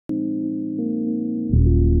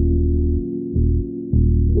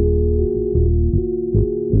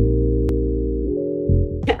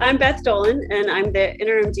I'm Beth Dolan, and I'm the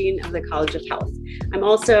Interim Dean of the College of Health. I'm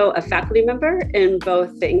also a faculty member in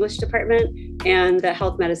both the English department and the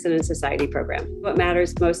Health, Medicine, and Society program. What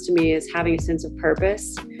matters most to me is having a sense of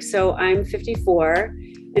purpose. So I'm 54,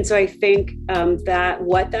 and so I think that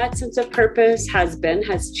what that sense of purpose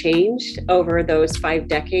has changed over those 5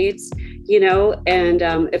 decades. And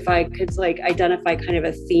if I could identify kind of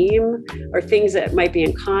a theme or things that might be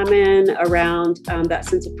in common around that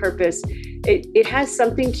sense of purpose, it has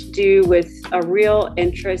something to do with a real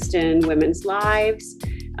interest in women's lives,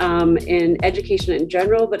 in education in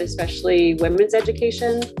general, but especially women's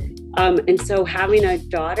education. And so having a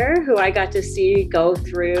daughter who I got to see go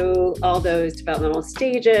through all those developmental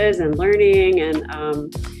stages and learning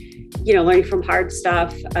and, learning from hard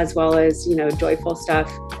stuff as well as, joyful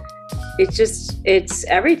stuff. It's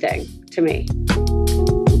everything to me.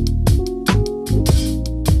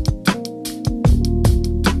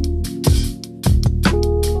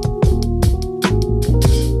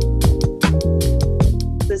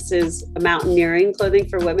 This is mountaineering clothing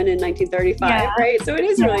for women in 1935, right? So it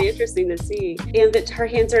is really interesting to see. And that her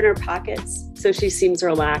hands are in her pockets, so she seems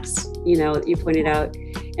relaxed, you pointed out.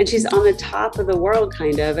 And she's on the top of the world,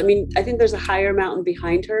 kind of. I mean, I think there's a higher mountain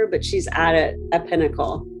behind her, but she's at a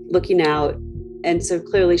pinnacle looking out. And so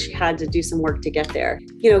clearly she had to do some work to get there.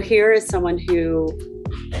 Here is someone who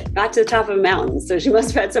got to the top of a mountain. So she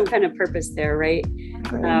must have had some kind of purpose there, right?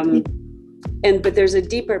 But there's a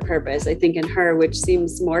deeper purpose, I think, in her, which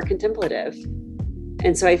seems more contemplative.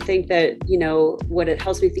 And so I think that, what it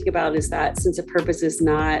helps me think about is that sense of purpose is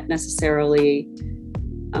not necessarily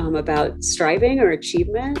about striving or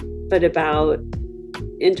achievement, but about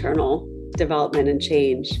internal development and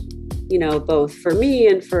change, both for me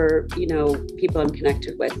and for, people I'm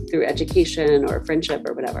connected with through education or friendship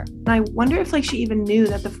or whatever. I wonder if she even knew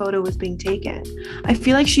that the photo was being taken. I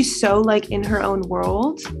feel like she's so in her own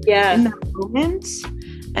world in that moment.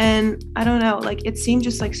 And I don't know, it seemed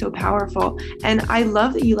just so powerful. And I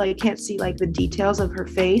love that you can't see the details of her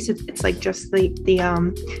face. It's just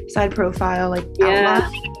the side profile outline.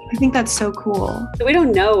 I think that's so cool. So we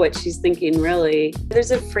don't know what she's thinking, really.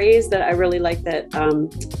 There's a phrase that I really like that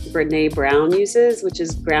Brene Brown uses, which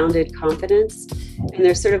is grounded confidence. And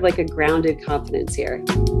there's sort of a grounded confidence here.